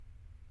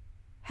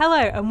Hello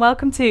and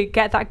welcome to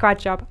Get That Grad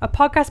Job, a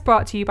podcast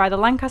brought to you by the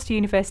Lancaster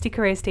University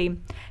Careers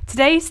Team.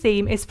 Today's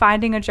theme is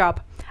finding a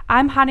job.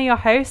 I'm Hannah, your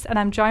host, and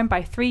I'm joined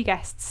by three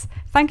guests.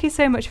 Thank you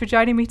so much for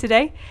joining me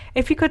today.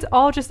 If you could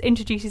all just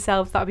introduce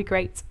yourselves, that would be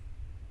great.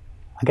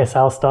 I guess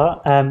I'll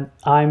start.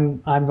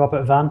 I'm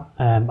Robert Van.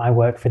 I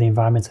work for the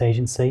Environment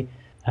Agency.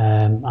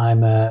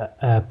 I'm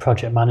a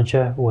project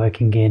manager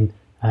working in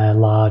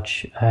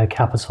large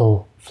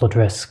capital flood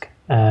risk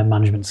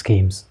management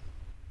schemes.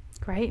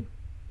 Great.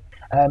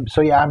 I'm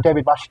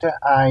David Bashter.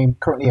 I'm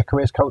currently a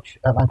careers coach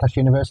at Lancaster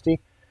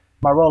University.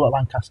 My role at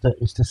Lancaster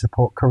is to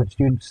support current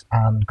students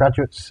and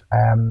graduates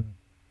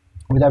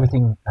with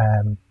everything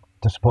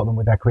to support them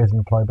with their careers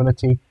and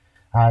employability.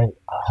 I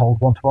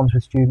hold one-to-ones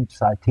with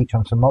students. I teach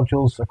on some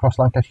modules across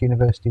Lancaster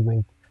University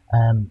with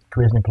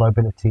careers and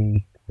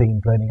employability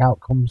themed learning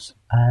outcomes.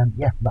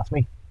 That's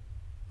me.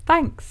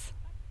 Thanks.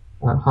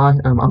 Hi,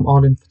 I'm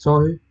Arlen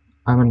Fatahu.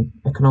 I'm an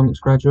economics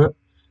graduate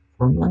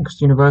from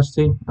Lancaster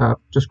University.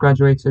 Just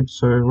graduated,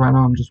 so right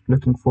now I'm just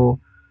looking for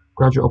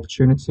graduate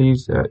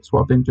opportunities. It's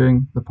what I've been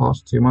doing the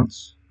past 2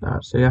 months.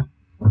 That's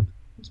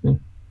me.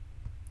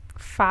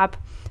 Fab.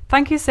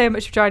 Thank you so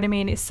much for joining me,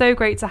 and it's so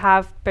great to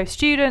have both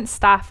students,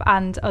 staff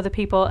and other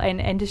people in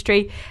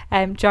industry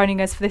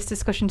joining us for this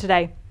discussion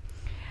today.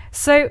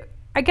 So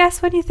I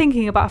guess when you're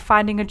thinking about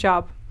finding a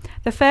job,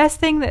 the first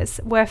thing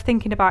that's worth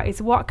thinking about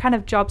is what kind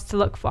of jobs to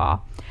look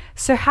for.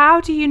 So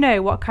how do you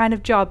know what kind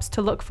of jobs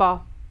to look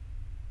for?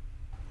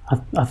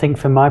 I think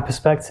from my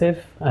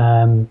perspective,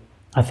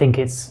 I think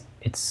it's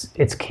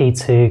key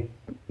to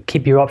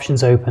keep your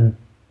options open.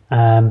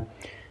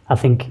 I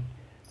think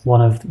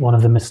one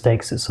of the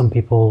mistakes that some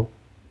people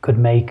could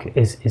make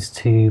is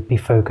to be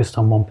focused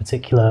on one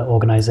particular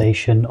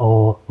organisation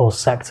or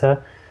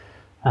sector,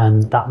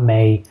 and that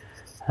may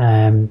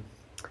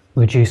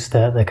reduce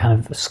the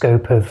kind of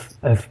scope of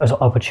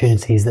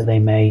opportunities that they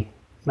may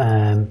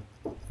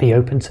be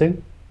open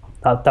to.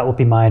 That would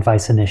be my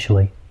advice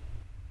initially.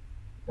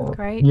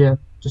 Great. Yeah,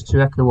 just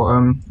to echo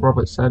what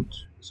Robert said.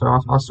 So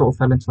I sort of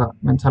fell into that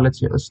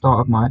mentality at the start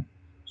of my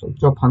sort of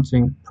job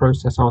hunting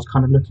process. I was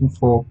kind of looking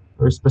for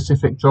very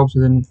specific jobs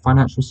within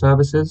financial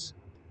services,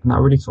 and that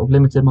really sort of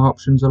limited my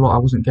options a lot. I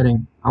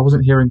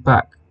wasn't hearing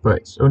back, but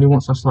it's only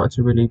once I started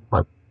to really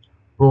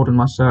broaden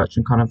my search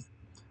and kind of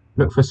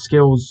look for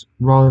skills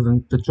rather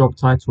than the job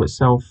title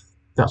itself,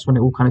 that's when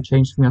it all kind of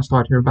changed for me. I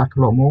started hearing back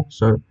a lot more.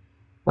 So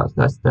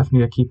that's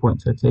definitely a key point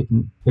to take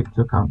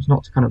into account. It's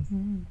not to kind of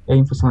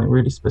aim for something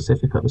really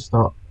specific at the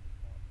start.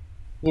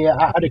 Yeah,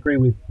 I'd agree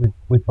with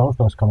both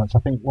those comments. I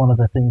think one of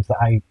the things that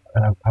I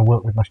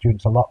work with my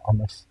students a lot on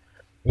this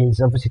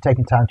is obviously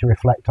taking time to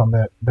reflect on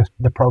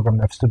the program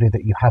of study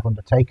that you have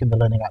undertaken, the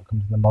learning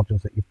outcomes and the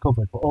modules that you've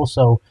covered, but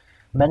also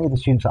many of the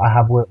students that I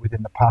have worked with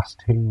in the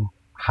past who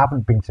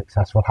haven't been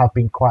successful have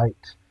been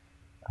quite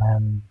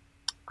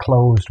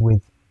closed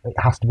with it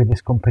has to be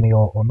this company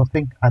or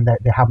nothing, and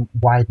they haven't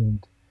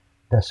widened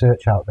their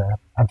search out there.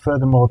 And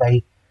furthermore,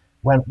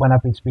 when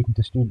I've been speaking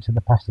to students in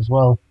the past as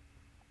well,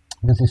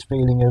 there's this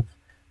feeling of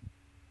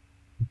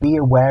be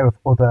aware of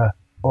other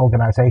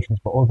organisations,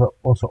 but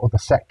also other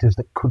sectors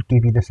that could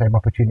give you the same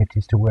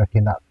opportunities to work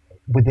in that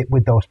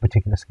with those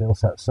particular skill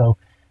sets. So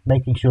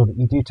making sure that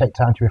you do take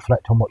time to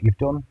reflect on what you've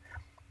done,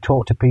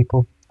 talk to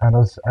people, and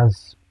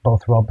as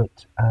both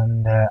Robert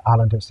and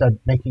Alan have said,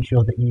 making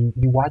sure that you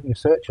widen your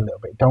search a little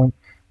bit. Don't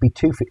be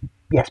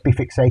be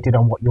fixated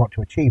on what you want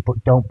to achieve,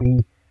 but don't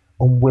be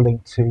unwilling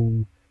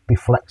to be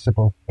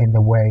flexible in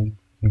the way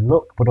you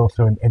look, but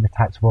also in the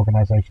types of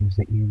organisations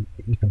that you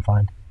can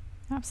find.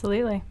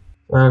 Absolutely.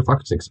 If I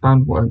could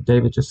expand what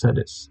David just said,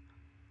 it's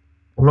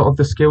a lot of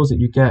the skills that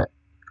you get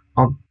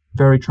are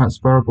very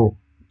transferable.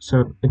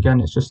 So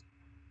again, it's just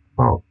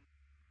about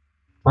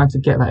trying to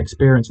get that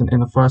experience in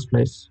the first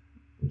place,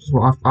 which is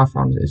what I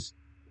found it's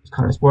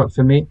worked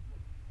for me.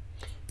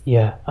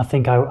 Yeah, I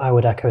think I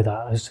would echo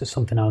that. It's just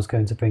something I was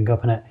going to bring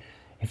up, and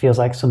it feels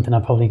like something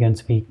I'm probably going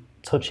to be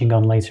touching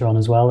on later on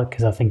as well,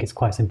 because I think it's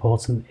quite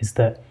important, is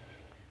that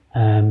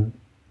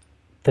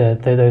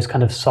those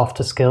kind of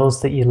softer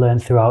skills that you learn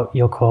throughout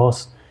your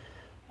course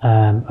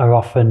are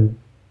often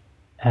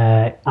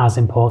as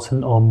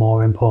important or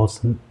more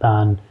important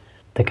than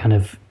the kind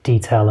of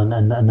detail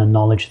and the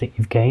knowledge that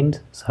you've gained.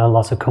 So a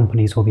lot of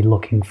companies will be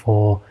looking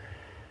for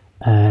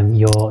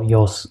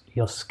your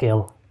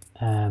skill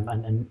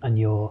and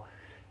your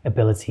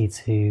ability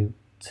to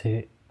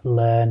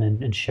learn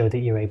and show that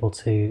you're able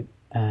to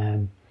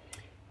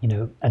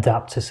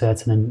adapt to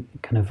certain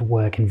kind of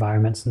work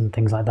environments and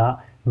things like that,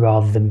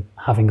 rather than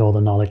having all the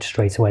knowledge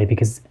straight away,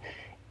 because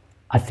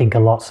I think a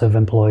lot of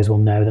employers will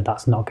know that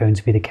that's not going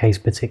to be the case,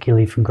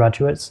 particularly from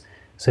graduates.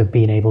 So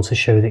being able to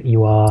show that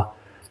you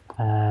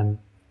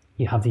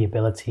have the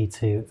ability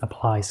to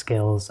apply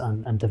skills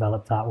and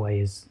develop that way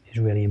is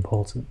really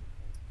important.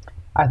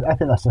 I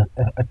think that's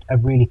a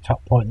really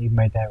top point you've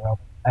made there, Rob.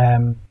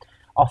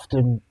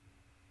 Often,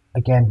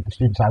 again, the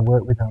students I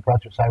work with and the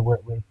graduates I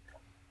work with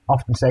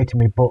often say to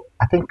me, but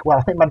I think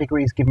my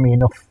degree has given me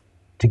enough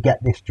to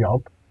get this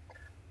job,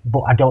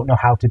 but I don't know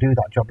how to do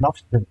that job.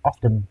 And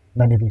often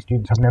many of these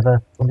students have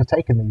never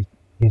undertaken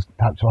these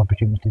types of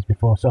opportunities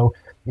before. So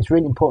it's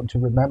really important to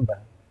remember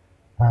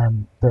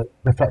that,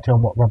 reflecting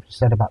on what Rob just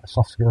said about the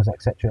soft skills,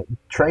 etc.,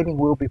 training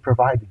will be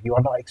provided. You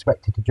are not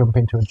expected to jump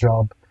into a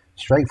job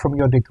straight from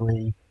your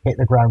degree, hit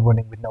the ground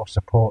running with no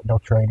support, no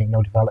training,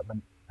 no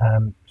development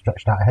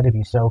stretched out ahead of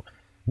you. So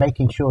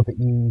making sure that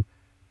you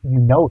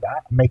know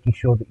that, making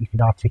sure that you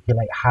can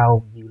articulate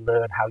how you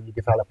learn, how you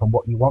develop, and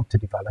what you want to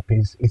develop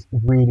is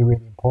really,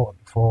 really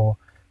important for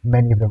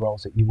many of the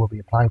roles that you will be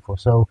applying for.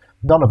 So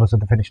none of us are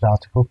the finished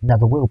article,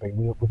 never will be.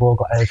 We've all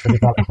got areas for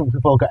development.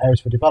 We've all got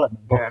areas for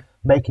development, but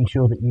making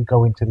sure that you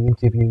go into the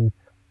interview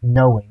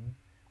knowing,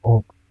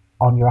 or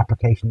on your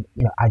application,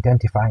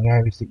 identifying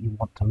areas that you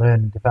want to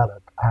learn and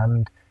develop,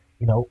 and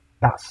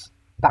that's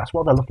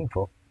what they're looking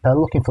for. They're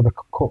looking for the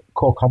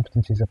core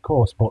competencies, of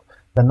course, but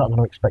they're not going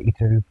to expect you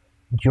to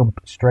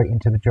jump straight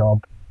into the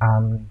job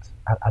and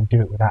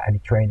do it without any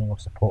training or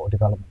support or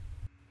development.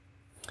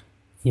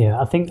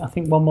 Yeah, I think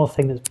one more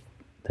thing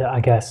that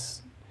I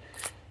guess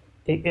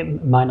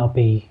it might not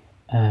be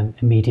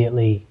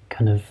immediately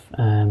kind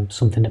of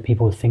something that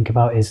people would think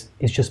about is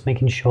just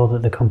making sure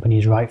that the company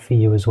is right for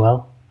you as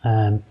well.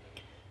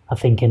 I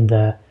think in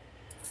the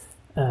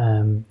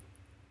kind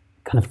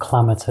of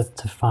clamour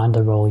to find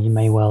a role, you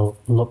may well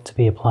look to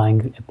be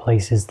applying at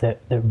places that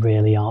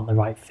really aren't the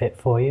right fit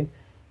for you.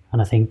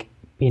 And I think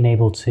being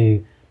able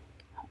to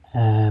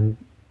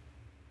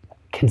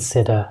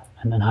consider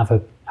and have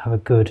a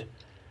good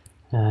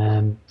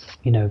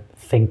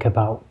think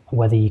about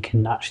whether you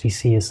can actually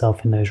see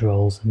yourself in those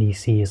roles and you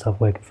see yourself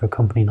working for a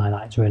company like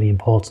that is really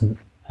important,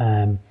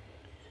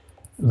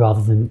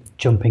 rather than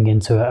jumping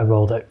into a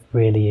role that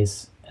really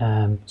is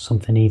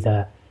something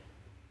either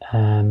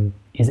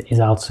is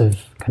out of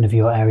kind of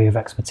your area of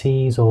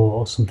expertise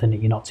or something that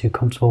you're not too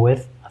comfortable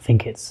with. I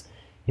think it's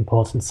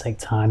important to take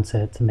time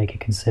to make a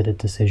considered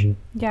decision.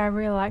 Yeah, I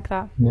really like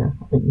that. Yeah,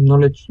 I think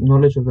knowledge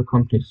of the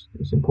company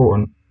is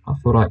important. I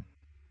feel like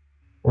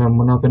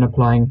when I've been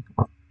applying,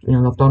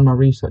 I've done my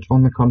research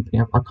on the company.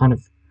 I kind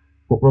of,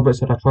 what Robert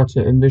said, I try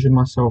to envision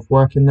myself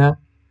working there.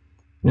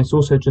 And it's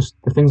also just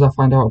the things I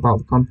find out about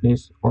the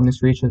companies on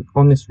this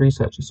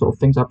research is sort of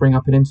things I bring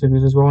up in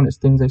interviews as well, and it's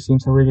things they seem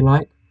to really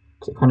like,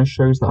 because it kind of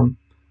shows that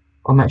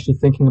I'm actually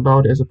thinking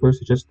about it as opposed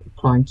to just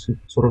applying to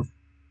sort of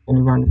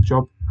any random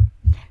job.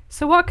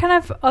 So what kind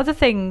of other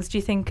things do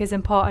you think is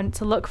important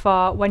to look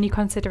for when you're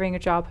considering a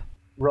job?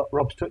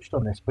 Rob's touched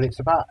on this, but it's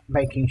about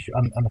making sure,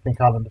 and I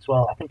think Alan as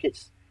well, I think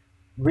it's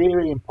really,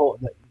 really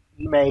important that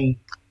you may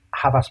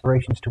have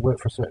aspirations to work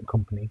for a certain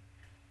company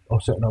or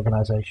certain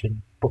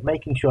organisation, but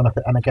making sure,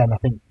 and again, I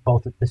think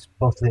both of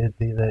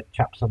the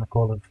chaps on the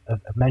call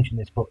have mentioned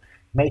this, but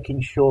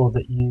making sure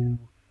that you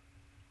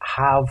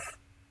have,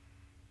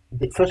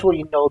 first of all,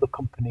 you know the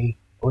company,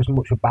 or as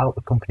much about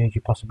the company as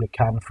you possibly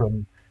can,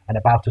 from an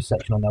About Us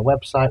section on their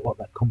website, what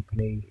their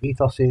company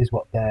ethos is,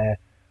 what their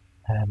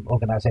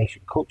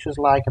organisation culture's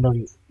like. I know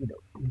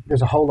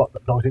there's a whole lot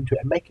that goes into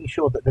it, and making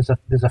sure that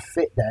there's a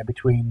fit there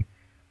between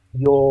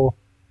your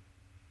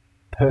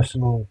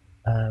personal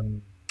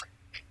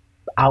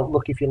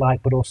outlook, if you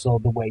like, but also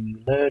the way you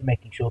learn,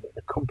 making sure that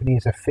the company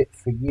is a fit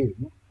for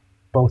you,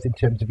 both in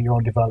terms of your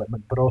own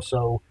development, but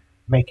also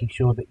making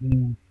sure that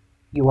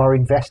you are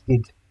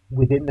invested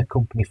within the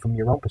company from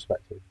your own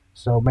perspective.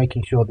 So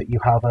making sure that you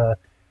have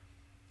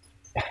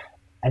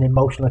an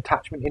emotional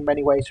attachment in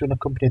many ways to a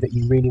company, that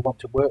you really want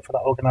to work for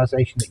that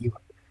organisation, that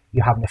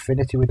you have an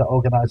affinity with that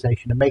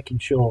organisation, and making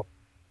sure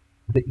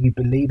that you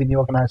believe in the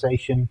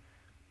organisation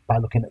by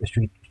looking at the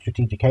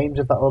strategic aims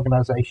of that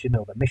organisation,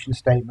 or the mission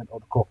statement, or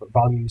the corporate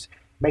values,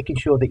 making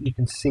sure that you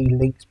can see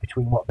links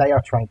between what they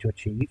are trying to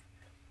achieve,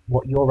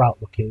 what your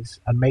outlook is,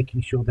 and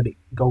making sure that it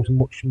goes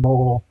much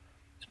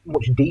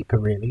deeper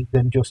really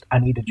than just I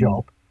need a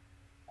job.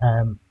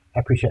 I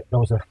appreciate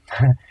those are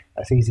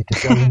that's easy to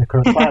say in the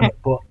current climate,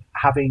 but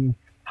having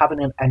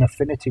an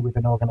affinity with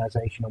an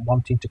organisation and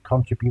wanting to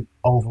contribute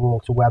overall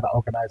to where that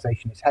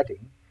organisation is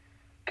heading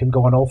can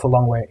go an awful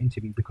long way at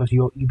interview, because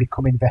you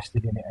become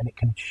invested in it, and it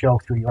can show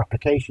through your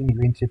application,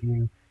 your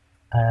interview,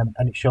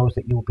 and it shows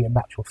that you will be a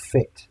natural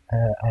fit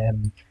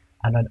and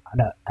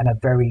a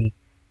very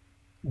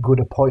good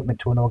appointment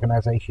to an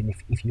organisation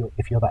if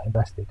you're that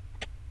invested.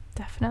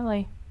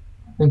 Definitely.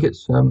 I think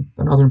it's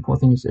another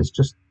important thing is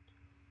just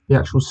the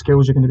actual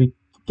skills you're going to be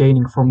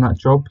gaining from that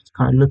job. To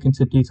kind of look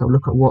into detail,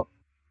 look at what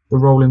the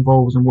role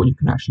involves and what you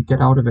can actually get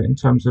out of it in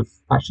terms of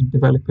actually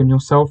developing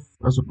yourself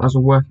as a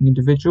working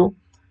individual.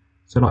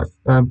 So like,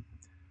 the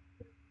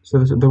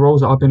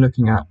roles that I've been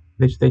looking at,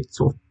 they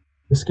sort of,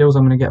 the skills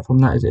I'm going to get from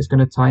that is it's going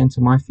to tie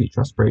into my future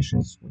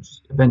aspirations, which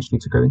is eventually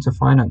to go into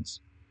finance.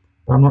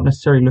 But I'm not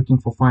necessarily looking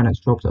for finance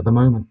jobs at the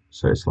moment.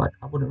 So it's like,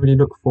 I wouldn't really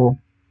look for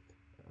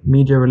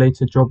media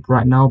related job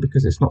right now,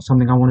 because it's not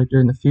something I want to do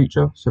in the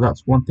future. So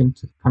that's one thing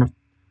to kind of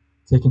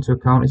take into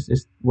account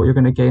is what you're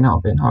going to gain out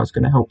of it and how it's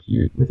going to help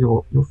you with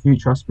your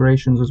future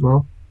aspirations as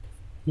well.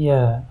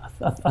 Yeah,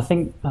 I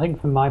think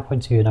from my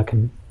point of view,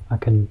 and I I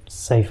can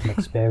say from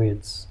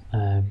experience,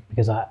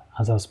 because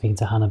as I was speaking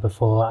to Hannah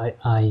before,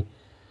 I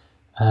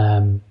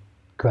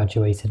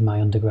graduated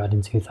my undergrad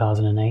in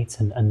 2008,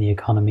 and the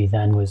economy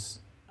then was,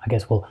 I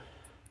guess, well,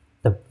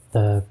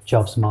 the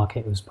jobs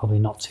market was probably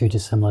not too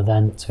dissimilar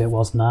then to it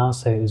was now,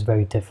 so it was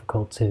very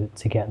difficult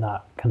to get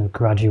that kind of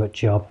graduate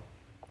job.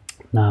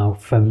 Now,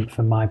 from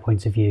my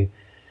point of view,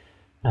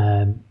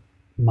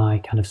 my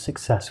kind of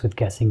success with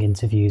getting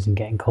interviews and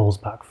getting calls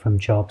back from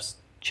jobs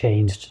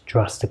changed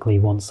drastically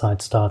once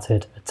I'd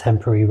started a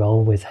temporary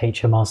role with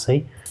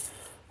HMRC.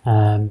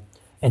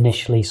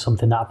 Initially,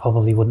 something that I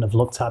probably wouldn't have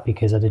looked at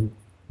because I didn't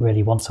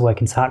really want to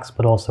work in tax,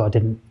 but also I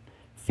didn't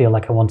feel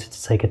like I wanted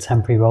to take a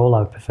temporary role.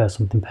 I would prefer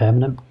something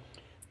permanent.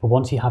 But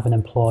once you have an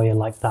employer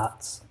like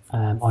that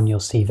on your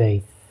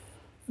CV,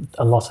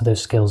 a lot of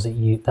those skills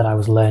that I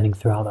was learning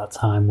throughout that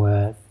time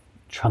were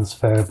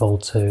transferable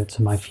to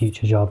my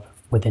future job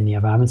within the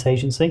Environment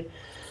Agency.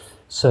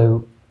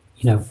 So,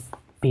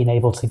 being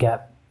able to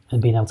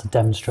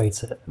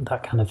demonstrate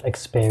that kind of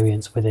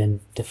experience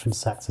within different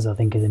sectors, I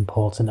think, is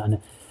important, and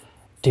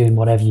doing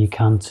whatever you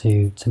can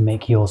to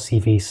make your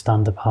CV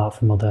stand apart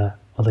from other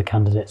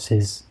candidates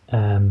is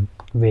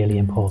really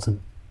important.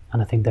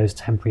 And I think those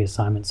temporary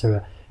assignments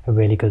are a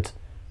really good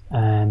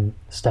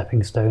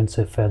stepping stone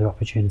to further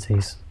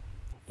opportunities.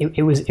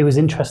 It was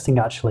interesting,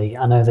 actually.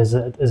 I know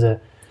there's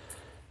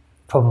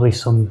probably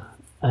some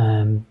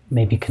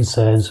maybe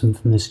concerns from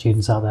the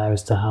students out there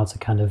as to how to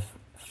kind of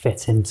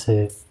fit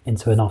into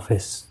an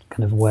office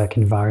kind of work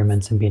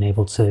environment and being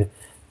able to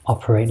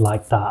operate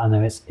like that. I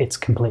know it's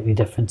completely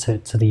different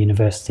to the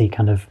university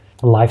kind of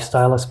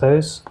lifestyle, I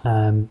suppose.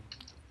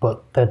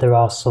 But there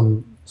are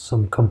some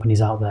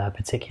companies out there,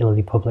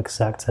 particularly public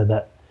sector,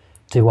 that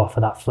do offer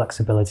that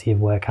flexibility of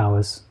work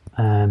hours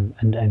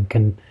and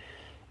can,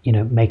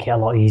 make it a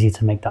lot easier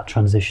to make that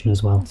transition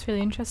as well. It's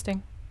really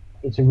interesting.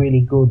 It's a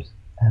really good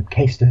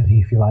case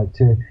study, if you like,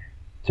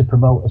 to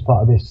promote as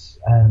part of this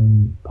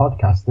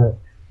podcast, that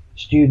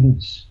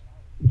students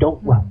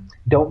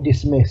don't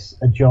dismiss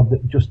a job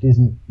that just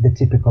isn't the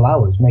typical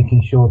hours,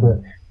 making sure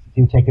that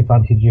you take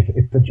advantage of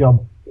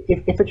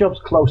if a job's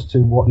close to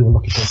what you're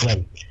looking for,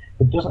 great.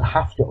 But it doesn't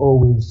have to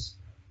always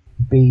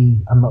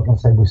be, I'm not going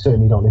to say we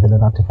certainly don't live in a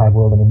 9-to-5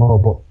 world anymore,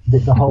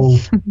 but the whole,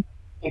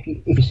 if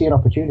you see an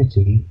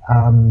opportunity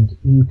and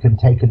you can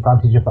take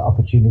advantage of that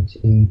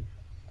opportunity,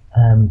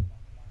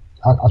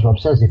 as Rob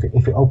says,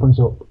 if it opens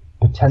up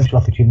potential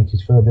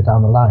opportunities further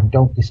down the line,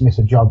 don't dismiss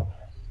a job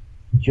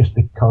just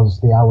because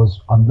the hours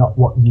are not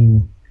what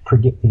you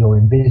predicted or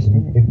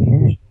envisioned,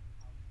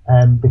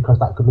 because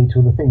that could lead to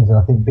other things. And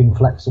I think being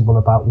flexible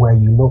about where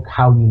you look,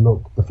 how you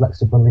look, the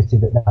flexibility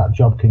that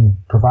job can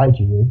provide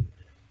you with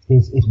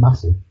is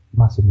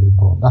massively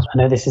important. I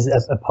know this is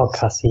a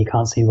podcast, so you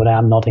can't see, but I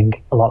am nodding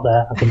a lot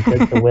there. I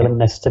think the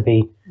willingness to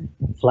be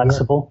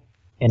flexible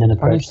in an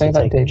approach to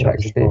taking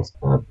jobs.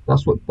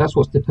 That's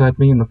what's deterred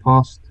me in the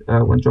past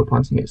when job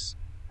hunting. It's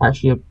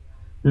actually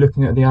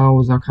looking at the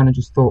hours. I kind of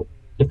just thought,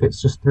 if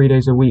it's just 3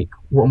 days a week,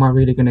 what am I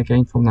really going to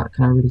gain from that?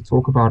 Can I really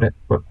talk about it?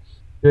 But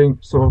doing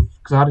because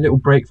I had a little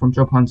break from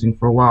job hunting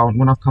for a while, and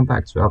when I've come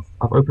back to it,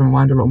 I've opened my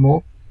mind a lot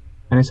more.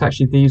 And it's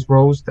actually these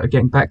roles that are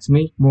getting back to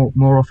me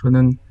more often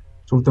than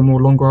sort of the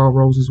more longer hour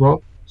roles as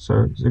well.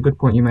 So it's a good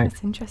point you make.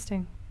 That's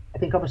interesting. I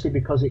think obviously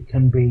because it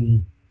can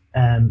be,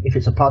 if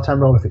it's a part-time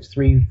role, if it's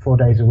 3-4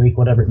 days a week,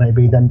 whatever it may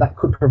be, then that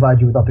could provide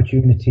you with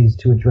opportunities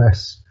to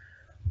address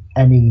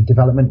any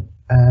development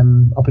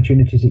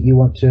opportunities that you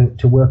want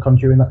to work on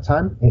during that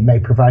time. It may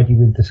provide you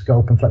with the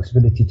scope and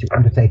flexibility to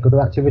undertake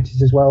other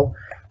activities as well,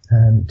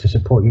 to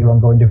support your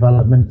ongoing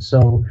development.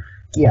 So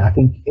yeah, I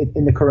think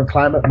in the current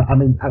climate, I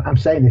mean, I'm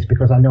saying this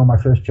because I know my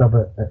first job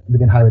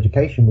within higher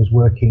education was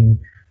working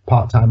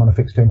part-time on a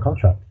fixed-term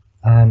contract,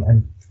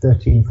 and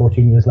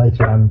 13-14 years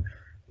later I'm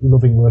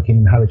loving working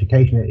in higher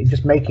education.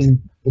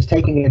 It's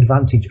taking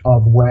advantage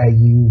of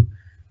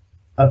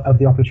of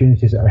the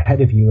opportunities that are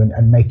ahead of you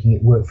and making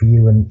it work for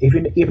you. And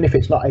even if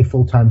it's not a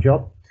full-time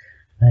job,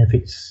 if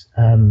it's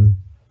a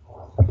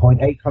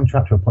 0.8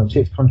 contract or a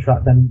 0.6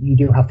 contract, then you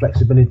do have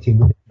flexibility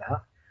within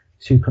that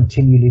to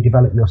continually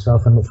develop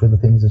yourself and look for other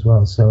things as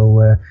well.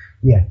 So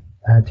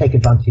take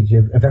advantage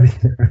of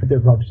everything that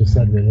Rob's just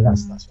said, really.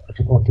 That's what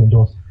I want to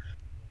endorse.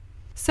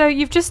 So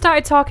you've just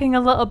started talking a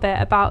little bit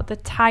about the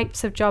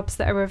types of jobs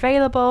that are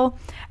available,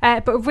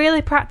 but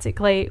really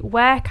practically,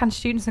 where can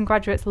students and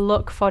graduates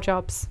look for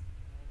jobs?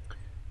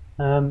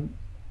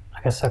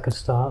 I guess I could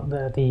start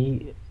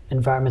the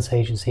Environment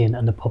Agency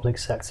and the public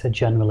sector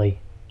generally.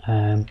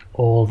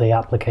 All the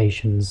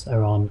applications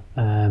are on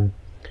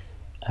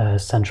a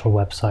central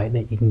website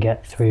that you can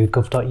get through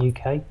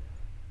gov.uk.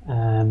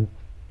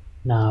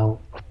 Now,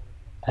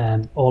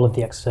 all of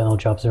the external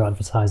jobs are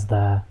advertised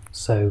there.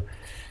 So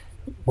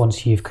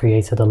once you've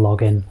created a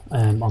login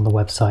on the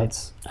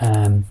websites,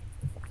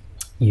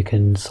 you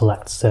can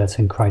select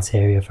certain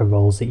criteria for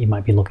roles that you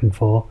might be looking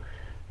for.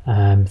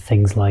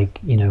 Things like,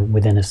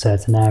 within a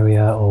certain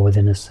area or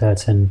within a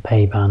certain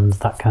pay band,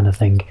 that kind of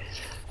thing.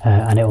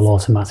 And it will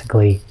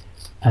automatically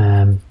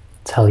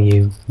tell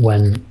you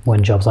when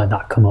jobs like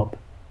that come up.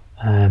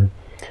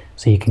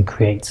 So you can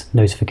create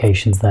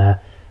notifications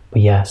there.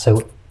 But yeah,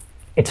 so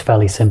it's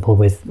fairly simple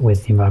with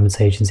the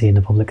Environment Agency in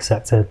the public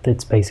sector.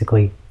 It's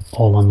basically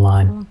all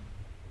online.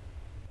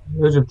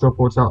 Loads of job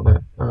boards out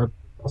there are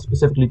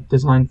specifically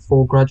designed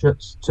for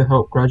graduates to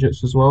help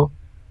graduates as well.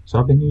 So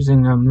I've been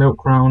using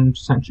Milkground,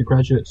 Sanctuary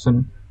Graduates,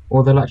 and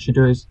all they'll actually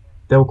do is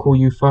they'll call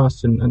you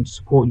first and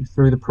support you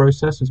through the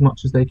process as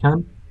much as they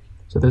can.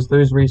 So there's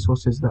those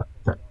resources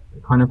that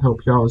kind of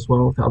help you out as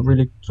well, that are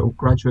really sort of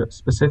graduate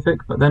specific.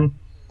 But then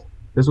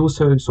there's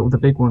also sort of the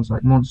big ones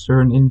like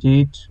Monster and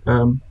Indeed.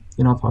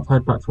 I've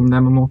heard back from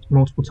them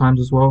multiple times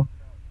as well.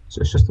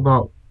 So it's just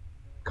about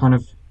kind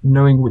of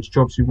knowing which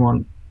jobs you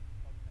want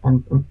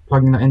and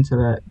plugging that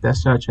into their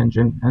search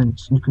engine, and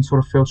you can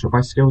sort of filter it by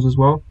skills as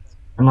well.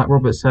 And like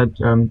Robert said,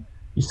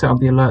 you set up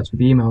the alerts with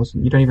the emails,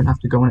 and you don't even have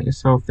to go on it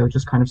yourself. They'll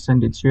just kind of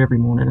send it to you every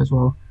morning as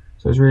well.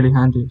 So it's really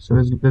handy. So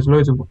there's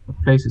loads of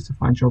places to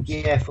find jobs.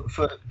 Yeah,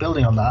 for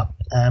building on that,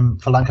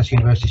 for Lancaster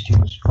University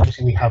students,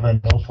 obviously we have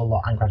an awful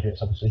lot, and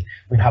graduates obviously,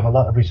 we have a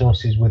lot of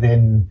resources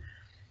within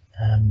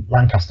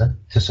Lancaster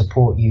to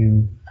support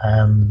you,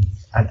 and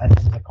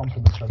there's a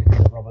compliment to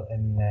everything that Robert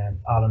and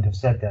Ireland have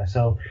said there.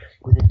 So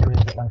within Careers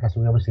at Lancaster,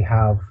 we obviously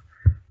have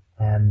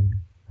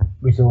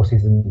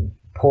resources and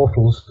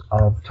portals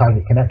of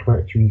Target Connect,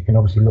 where you can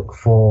obviously look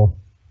for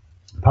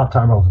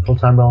part-time roles and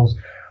full-time roles.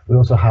 We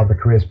also have the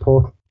Careers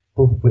portal,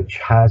 which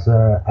has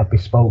a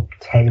bespoke,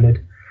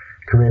 tailored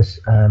careers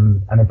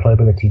and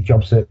employability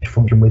job search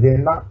function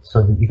within that,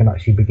 so that you can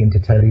actually begin to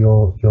tailor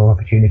your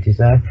opportunities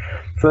there.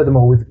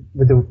 Furthermore, with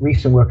the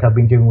recent work I've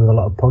been doing with a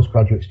lot of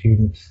postgraduate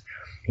students,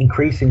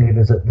 increasingly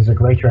there's a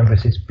greater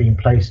emphasis being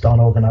placed on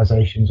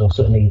organisations, or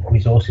certainly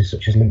resources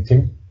such as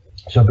LinkedIn.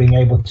 So being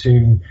able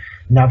to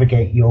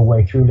navigate your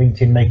way through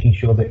LinkedIn, making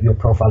sure that your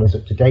profile is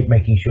up to date,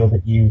 making sure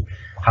that you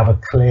have a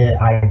clear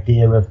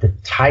idea of the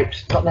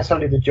types, not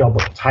necessarily the job,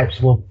 but the types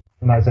of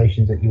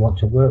organisations that you want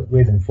to work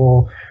with and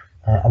for.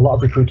 A lot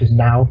of recruiters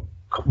now,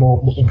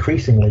 more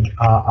increasingly,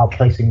 are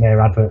placing their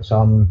adverts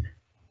on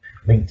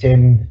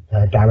LinkedIn,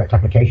 direct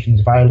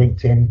applications via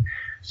LinkedIn.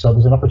 So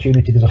there's an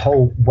opportunity, there's a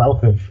whole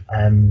wealth of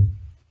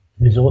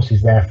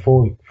resources there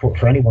for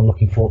anyone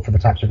looking for the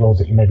types of roles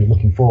that you may be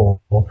looking for,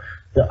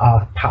 that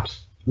are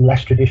perhaps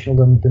less traditional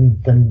than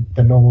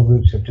the normal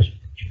routes of just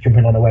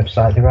jumping on a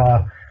website. There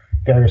are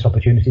various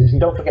opportunities.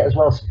 And don't forget as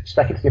well,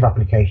 speculative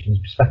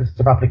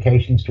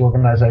applications to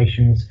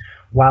organisations,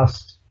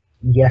 whilst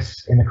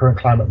yes, in the current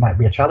climate might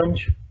be a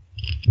challenge,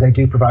 they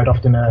do provide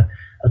often a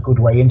good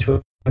way into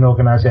an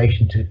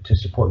organisation to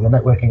support your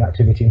networking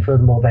activity. And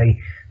furthermore,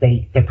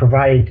 they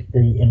provide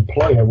the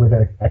employer with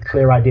a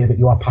clear idea that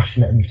you are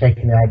passionate, and you've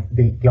taken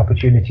the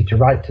opportunity to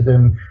write to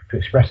them, to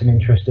express an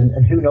interest,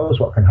 and who knows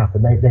what can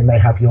happen. They may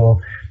have your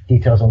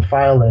details on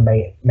file,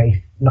 they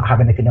may not have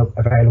anything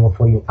available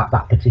for you at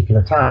that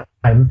particular time,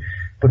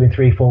 but in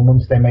 3-4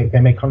 months they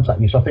may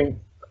contact you. So I think,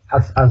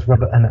 as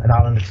Robert and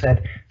Alan have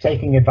said,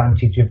 taking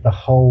advantage of the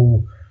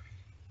whole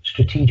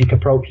strategic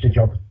approach to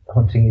job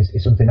hunting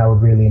is something I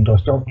would really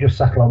endorse. Don't just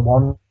settle on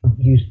one.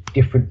 Use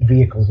different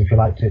vehicles, if you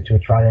like, to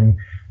try and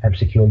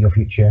secure your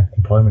future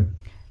employment.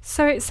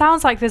 So it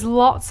sounds like there's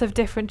lots of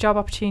different job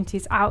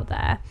opportunities out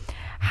there.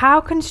 How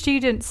can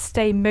students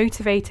stay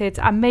motivated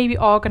and maybe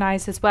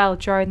organised as well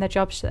during their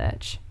job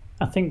search?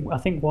 I think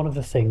one of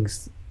the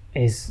things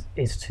is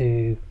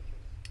to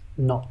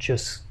not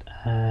just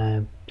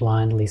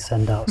blindly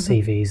send out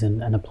CVs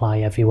and apply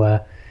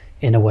everywhere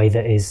in a way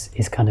that is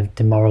kind of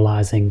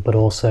demoralising, but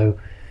also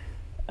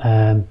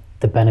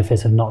the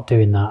benefit of not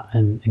doing that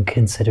and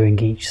considering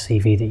each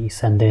CV that you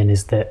send in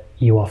is that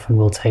you often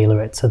will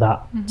tailor it to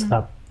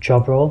that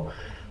job role.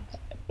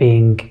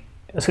 Being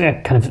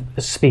kind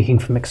of speaking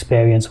from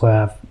experience,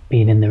 where I've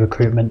been in the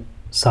recruitment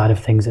side of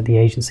things at the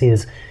agency,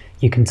 is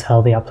you can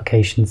tell the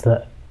applications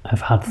that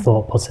have had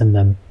thought put in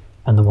them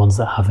and the ones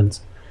that haven't.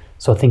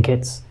 So I think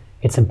it's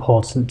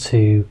important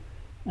to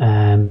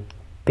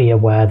be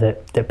aware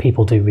that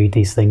people do read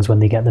these things when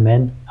they get them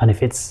in, and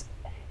if it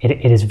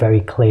is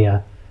very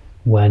clear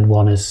when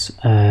one is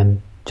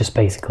just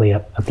basically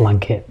a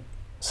blanket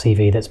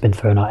CV that's been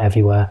thrown out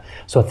everywhere.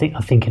 So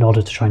I think in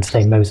order to try and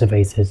stay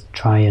motivated,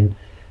 try and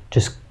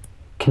just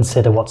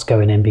consider what's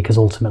going in, because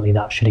ultimately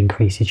that should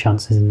increase your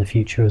chances in the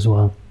future as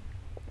well.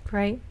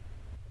 Great.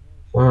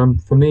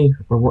 For me,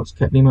 what's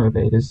kept me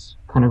motivated is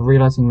kind of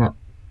realizing that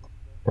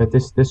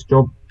this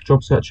job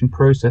searching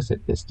process,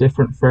 it's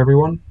different for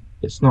everyone.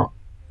 It's not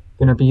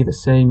going to be the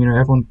same.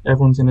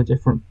 Everyone's in a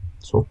different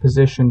sort of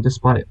position,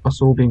 despite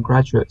us all being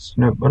graduates.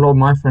 A lot of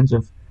my friends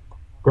have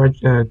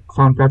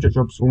found graduate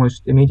jobs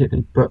almost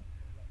immediately, but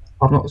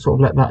I've not sort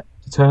of let that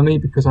deter me,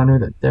 because I know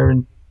that they're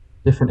in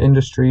different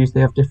industries, they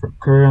have different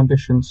career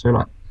ambitions. So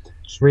like,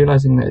 just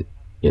realizing that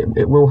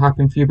it will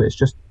happen for you, but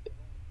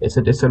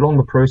it's a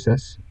longer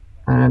process,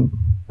 and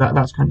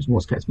that's kind of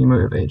what's kept me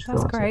motivated.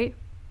 That's great.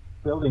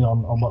 Building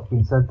on what's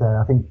been said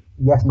there, I think,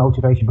 yes,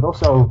 motivation, but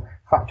also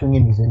factoring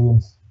in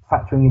resilience,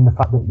 factoring in the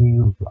fact that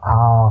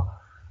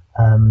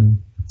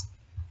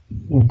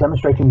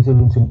demonstrating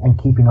resilience and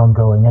keeping on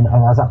going. And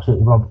as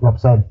absolutely Rob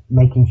said,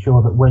 making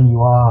sure that when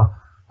you are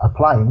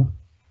applying,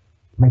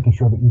 making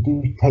sure that you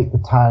do take the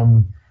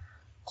time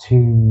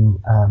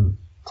to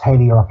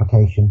tailor your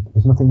application.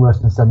 There's nothing worse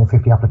than sending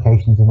 50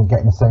 applications and then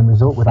getting the same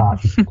result without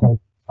actually taking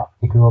that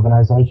particular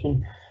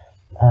organisation.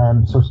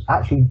 So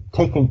actually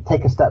take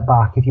a step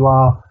back. If you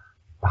are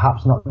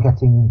perhaps not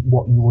getting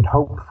what you would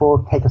hope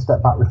for, take a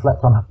step back,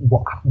 reflect on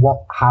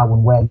what, how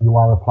and where you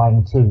are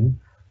applying to.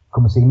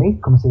 Come and see me,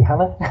 come and see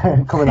Hannah,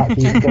 come and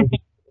actually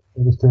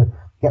just to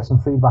get some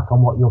feedback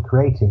on what you're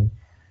creating.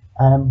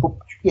 But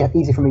yeah,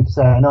 easy for me to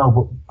say, I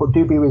know, but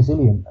do be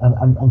resilient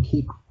and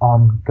keep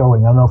on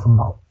going. I know from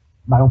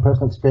my own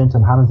personal experience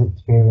and Hannah's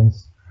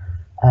experience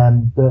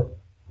that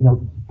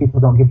people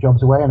don't give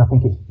jobs away, and I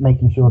think it's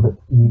making sure that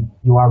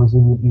you are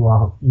resilient, you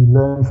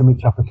learn from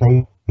each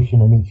application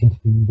and each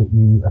interview that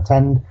you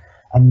attend,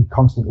 and you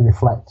constantly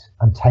reflect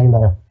and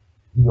tailor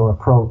your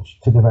approach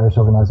to the various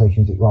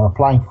organisations that you are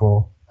applying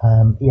for.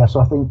 So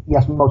I think,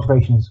 yes,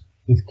 motivation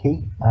is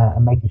key,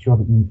 and making sure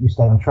that you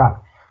stay on track.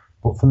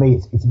 But for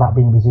me, it's about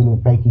being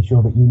resilient, making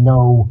sure that you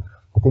know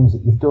the things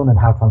that you've done and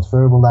how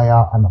transferable they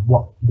are, and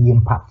what the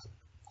impact,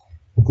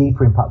 the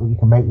deeper impact that you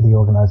can make with the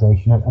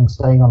organisation, and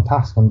staying on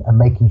task and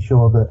making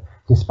sure that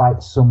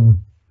despite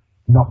some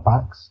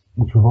knockbacks,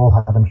 which we've all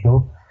had, I'm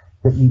sure,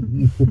 that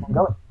you keep on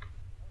going.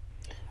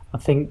 I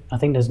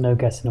think there's no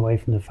getting away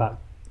from the fact,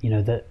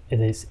 that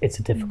it's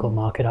a difficult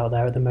market out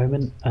there at the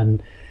moment,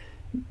 and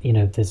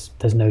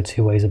there's no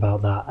two ways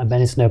about that. And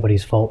then it's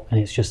nobody's fault, and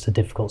it's just a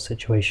difficult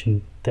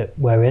situation that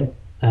we're in.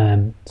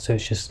 So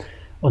it's just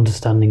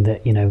understanding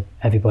that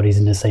everybody's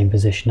in the same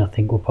position, I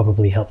think, will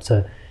probably help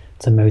to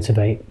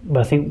motivate.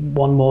 But I think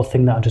one more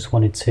thing that I just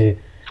wanted to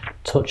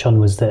touch on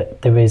was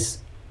that there is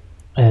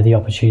the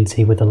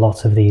opportunity with a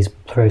lot of these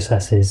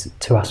processes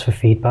to ask for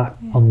feedback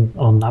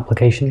on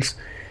applications,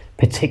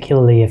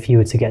 particularly if you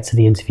were to get to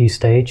the interview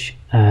stage.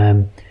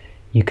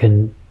 You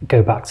can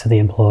go back to the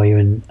employer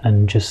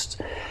and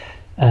just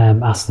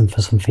ask them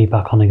for some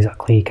feedback on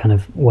exactly kind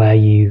of where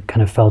you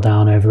kind of fell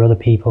down over other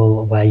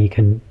people, where you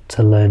can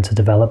to learn to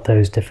develop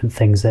those different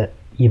things that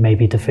you may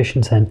be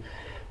deficient in.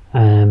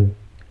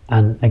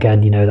 And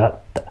again,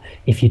 that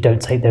if you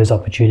don't take those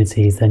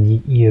opportunities,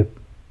 then you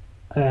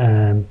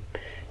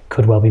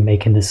could well be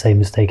making the same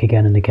mistake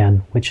again and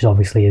again, which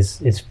obviously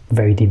is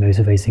very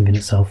demotivating in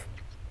itself.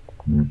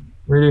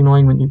 Really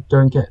annoying when you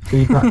don't get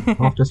feedback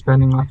after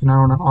spending like an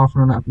hour and a half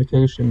on an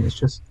application. It's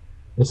just,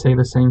 they say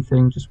the same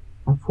thing, just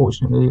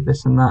unfortunately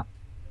this and that,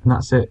 and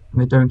that's it,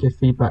 and they don't give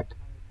feedback.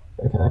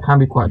 It can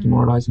be quite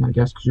demoralising, I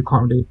guess, because you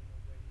don't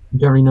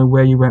really know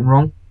where you went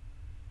wrong.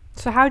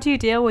 So how do you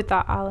deal with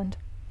that, Alan?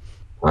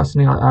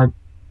 Personally,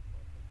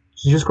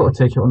 you just got to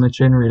take it on the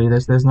chin, really.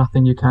 There's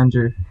nothing you can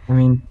do. I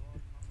mean,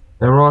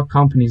 there are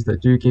companies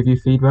that do give you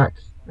feedback,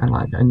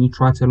 and you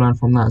try to learn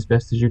from that as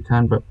best as you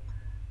can, but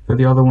for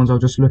the other ones, I'll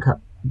just look at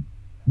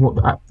what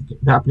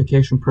the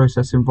application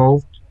process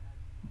involved,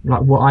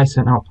 like what I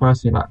sent out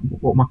personally, like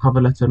what my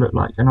cover letter looked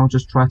like, and I'll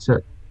just try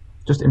to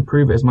just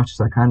improve it as much as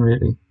I can,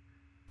 really.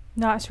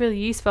 No, that's really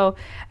useful.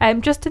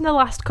 Just in the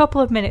last couple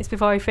of minutes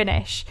before we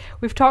finish,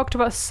 we've talked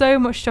about so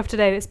much stuff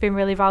today that's been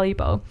really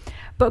valuable,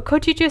 but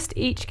could you just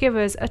each give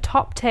us a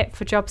top tip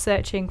for job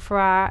searching for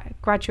our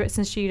graduates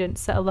and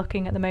students that are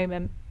looking at the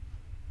moment?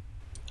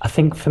 I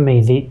think for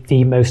me,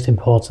 the most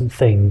important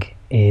thing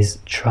is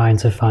trying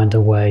to find a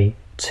way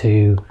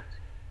to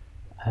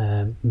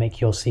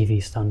make your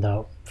CV stand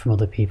out from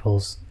other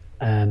people's.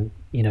 There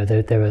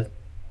are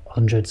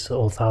hundreds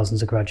or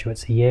thousands of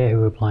graduates a year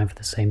who are applying for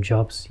the same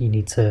jobs. You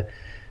need to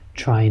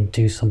try and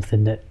do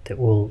something that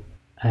will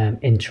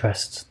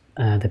interest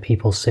the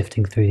people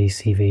sifting through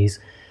these CVs.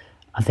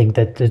 I think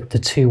that the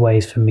two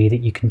ways for me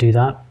that you can do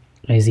that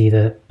is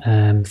either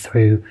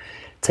through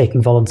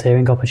taking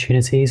volunteering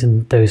opportunities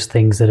and those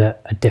things that are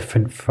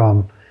different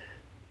from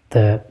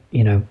the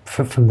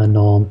from the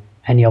norm.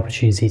 Any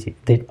opportunities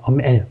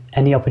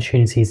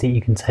that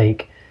you can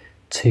take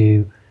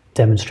to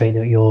demonstrate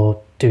that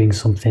you're doing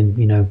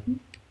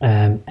something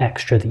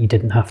extra that you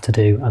didn't have to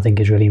do, I think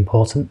is really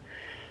important.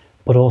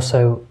 But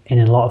also in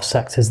a lot of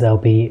sectors there'll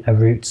be a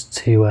route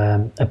to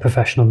a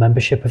professional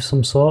membership of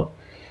some sort.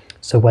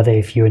 So whether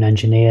if you're an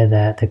engineer,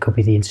 there could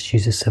be the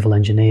Institute of Civil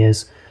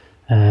Engineers,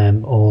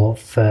 or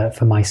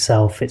for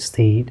myself, it's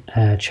the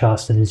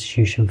Chartered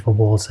Institution for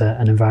Water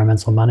and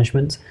Environmental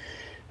Management.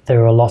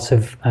 There are a lot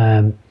of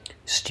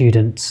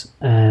student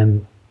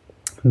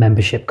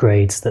membership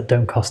grades that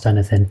don't cost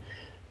anything,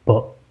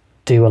 but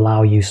do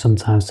allow you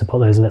sometimes to put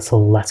those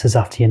little letters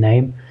after your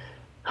name.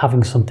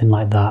 Having something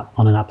like that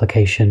on an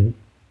application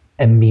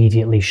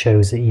immediately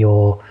shows that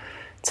you're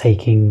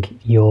taking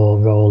your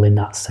role in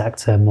that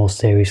sector more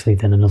seriously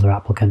than another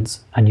applicant,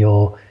 and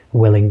you're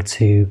willing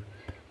to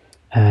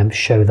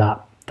show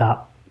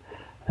that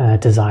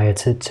desire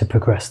to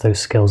progress those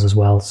skills as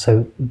well.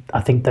 So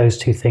I think those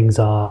two things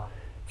are,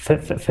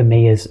 for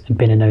me, has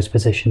been in those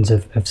positions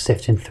of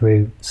sifting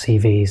through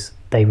CVs,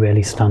 they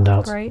really stand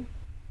out. Right.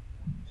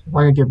 If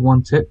I could give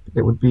one tip,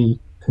 it would be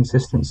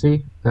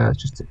consistency.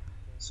 Just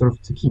sort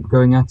of to keep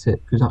going at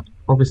it, because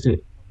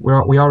obviously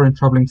we are in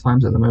troubling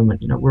times at the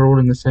moment. We're all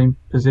in the same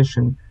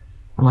position,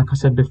 and like I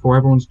said before,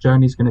 everyone's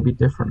journey is going to be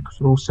different because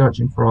we're all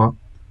searching for our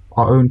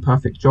own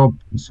perfect job.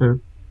 And so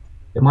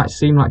it might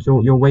seem like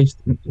you're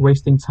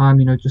wasting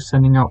time, just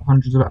sending out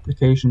hundreds of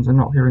applications and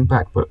not hearing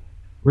back, but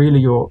really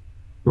you're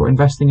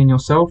investing in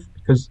yourself,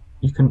 because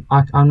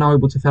I'm now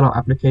able to fill out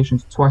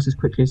applications twice as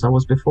quickly as I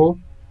was before.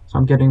 So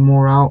I'm getting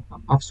more out.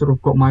 I've sort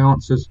of got my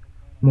answers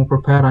more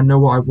prepared. I know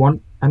what I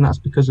want, and that's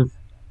because of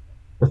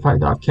the fact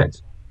that I've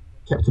kept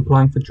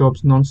applying for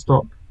jobs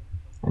non-stop,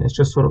 and it's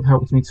just sort of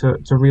helped me to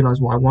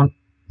realize what I want.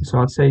 So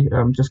I'd say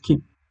just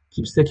keep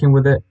sticking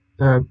with it.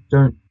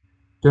 Don't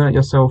let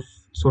yourself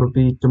sort of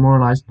be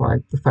demoralized by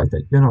the fact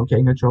that you're not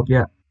getting a job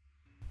yet.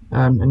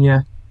 And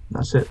yeah,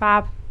 that's it.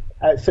 Fab.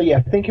 So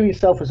yeah, think of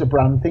yourself as a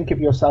brand. Think of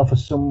yourself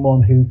as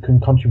someone who can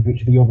contribute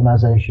to the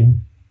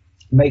organisation.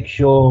 Make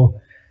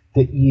sure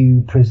that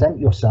you present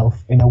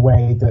yourself in a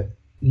way that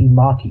you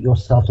market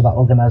yourself to that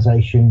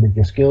organisation with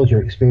your skills,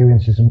 your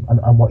experiences,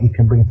 and what you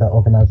can bring to that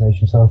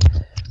organisation. So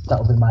that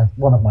will be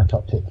one of my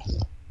top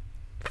tips.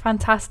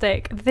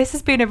 Fantastic. This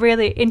has been a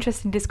really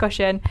interesting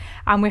discussion,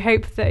 and we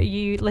hope that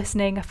you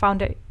listening have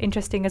found it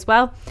interesting as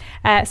well.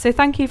 So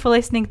thank you for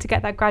listening to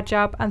Get That Grad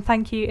Job, and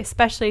thank you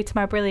especially to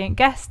my brilliant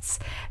guests.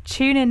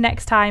 Tune in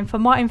next time for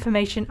more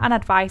information and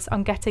advice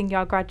on getting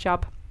your grad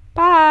job.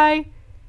 Bye.